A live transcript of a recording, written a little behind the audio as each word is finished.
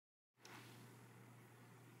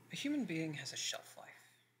A human being has a shelf life.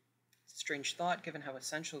 It's a strange thought given how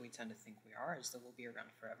essential we tend to think we are, as though we'll be around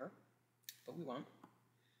forever. But we won't.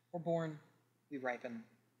 We're born, we ripen,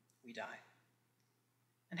 we die.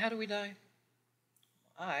 And how do we die?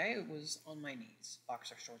 I was on my knees,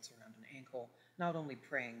 boxer shorts around an ankle, not only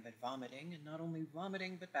praying but vomiting, and not only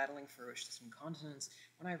vomiting but battling ferocious incontinence,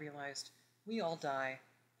 when I realized we all die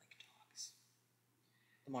like dogs.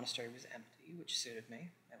 The monastery was empty, which suited me.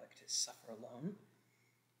 I liked to suffer alone.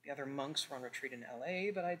 The other monks were on retreat in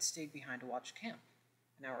LA, but I'd stayed behind to watch camp.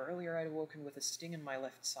 An hour earlier, I'd awoken with a sting in my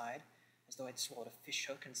left side, as though I'd swallowed a fish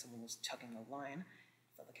hook and someone was tugging a line.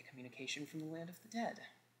 It felt like a communication from the land of the dead.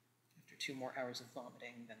 After 2 more hours of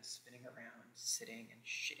vomiting, then spinning around, sitting and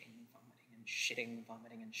shitting, vomiting and shitting,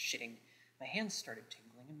 vomiting and shitting, my hands started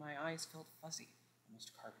tingling and my eyes felt fuzzy,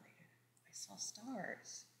 almost carbonated. I saw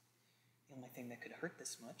stars. The only thing that could hurt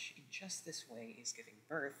this much, in just this way, is giving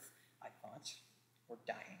birth, I thought, or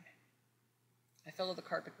dying. I fell to the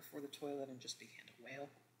carpet before the toilet and just began to wail.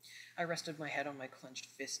 I rested my head on my clenched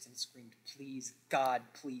fists and screamed, "Please, God,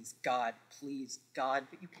 please, God, please, God,"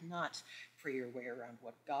 but you cannot pray your way around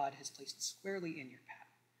what God has placed squarely in your path.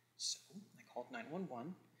 So I called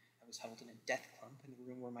 911. I was huddled in a death clump in the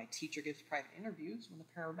room where my teacher gives private interviews when the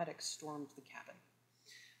paramedics stormed the cabin.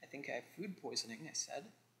 "I think I have food poisoning," I said.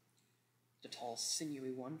 The tall,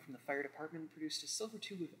 sinewy one from the fire department produced a silver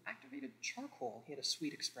tube of activated charcoal. He had a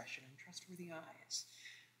sweet expression and trustworthy eyes.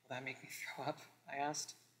 "Will that make me throw up?" I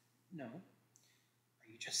asked. "No." "Are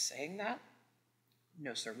you just saying that?"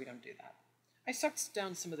 "No, sir, we don't do that." I sucked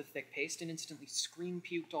down some of the thick paste and instantly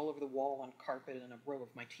scream-puked all over the wall, on carpet, and a row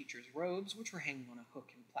of my teacher's robes, which were hanging on a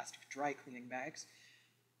hook in plastic dry-cleaning bags.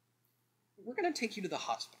 "We're going to take you to the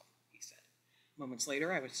hospital," he said. Moments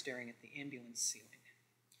later, I was staring at the ambulance ceiling.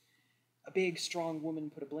 A big, strong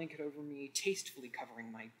woman put a blanket over me, tastefully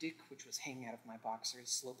covering my dick, which was hanging out of my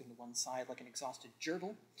boxers, sloping to one side like an exhausted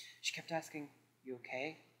gerbil. She kept asking, "You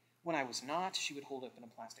okay?" When I was not, she would hold open a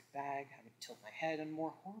plastic bag, I would tilt my head, and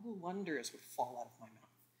more horrible wonders would fall out of my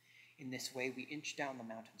mouth. In this way, we inched down the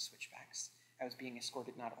mountain switchbacks. I was being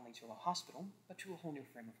escorted not only to a hospital, but to a whole new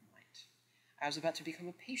frame of mind. I was about to become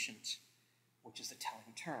a patient, which is a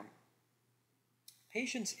telling term.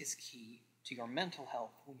 Patience is key to your mental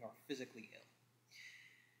health when you are physically ill.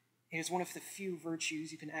 It is one of the few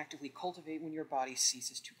virtues you can actively cultivate when your body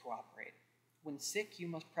ceases to cooperate. When sick, you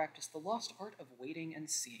must practice the lost art of waiting and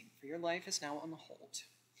seeing, for your life is now on the hold.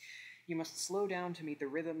 You must slow down to meet the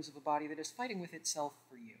rhythms of a body that is fighting with itself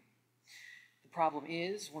for you. The problem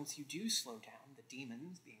is, once you do slow down, the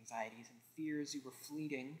demons, the anxieties and fears you were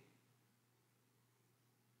fleeing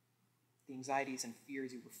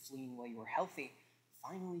while you were healthy,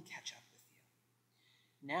 finally catch up with you.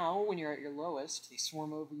 Now, when you're at your lowest, they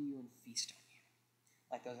swarm over you and feast on you.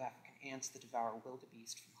 Like those African ants that devour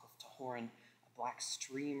wildebeest from hoof to horn, a black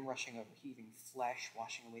stream rushing over heaving flesh,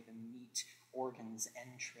 washing away the meat, organs,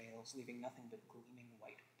 entrails, leaving nothing but gleaming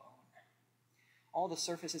white bone. All the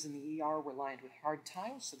surfaces in the ER were lined with hard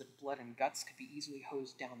tiles so that blood and guts could be easily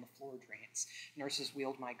hosed down the floor drains. Nurses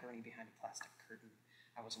wheeled my gurney behind a plastic curtain.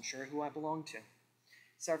 I wasn't sure who I belonged to.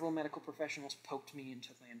 Several medical professionals poked me and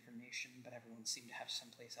took my information, but everyone seemed to have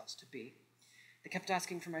someplace else to be. They kept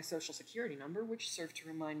asking for my social security number, which served to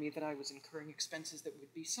remind me that I was incurring expenses that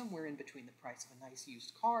would be somewhere in between the price of a nice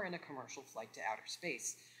used car and a commercial flight to outer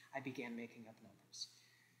space. I began making up numbers.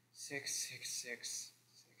 666,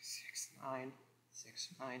 669,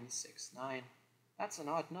 6969. That's an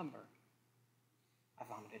odd number. I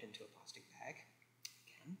vomited into a plastic bag.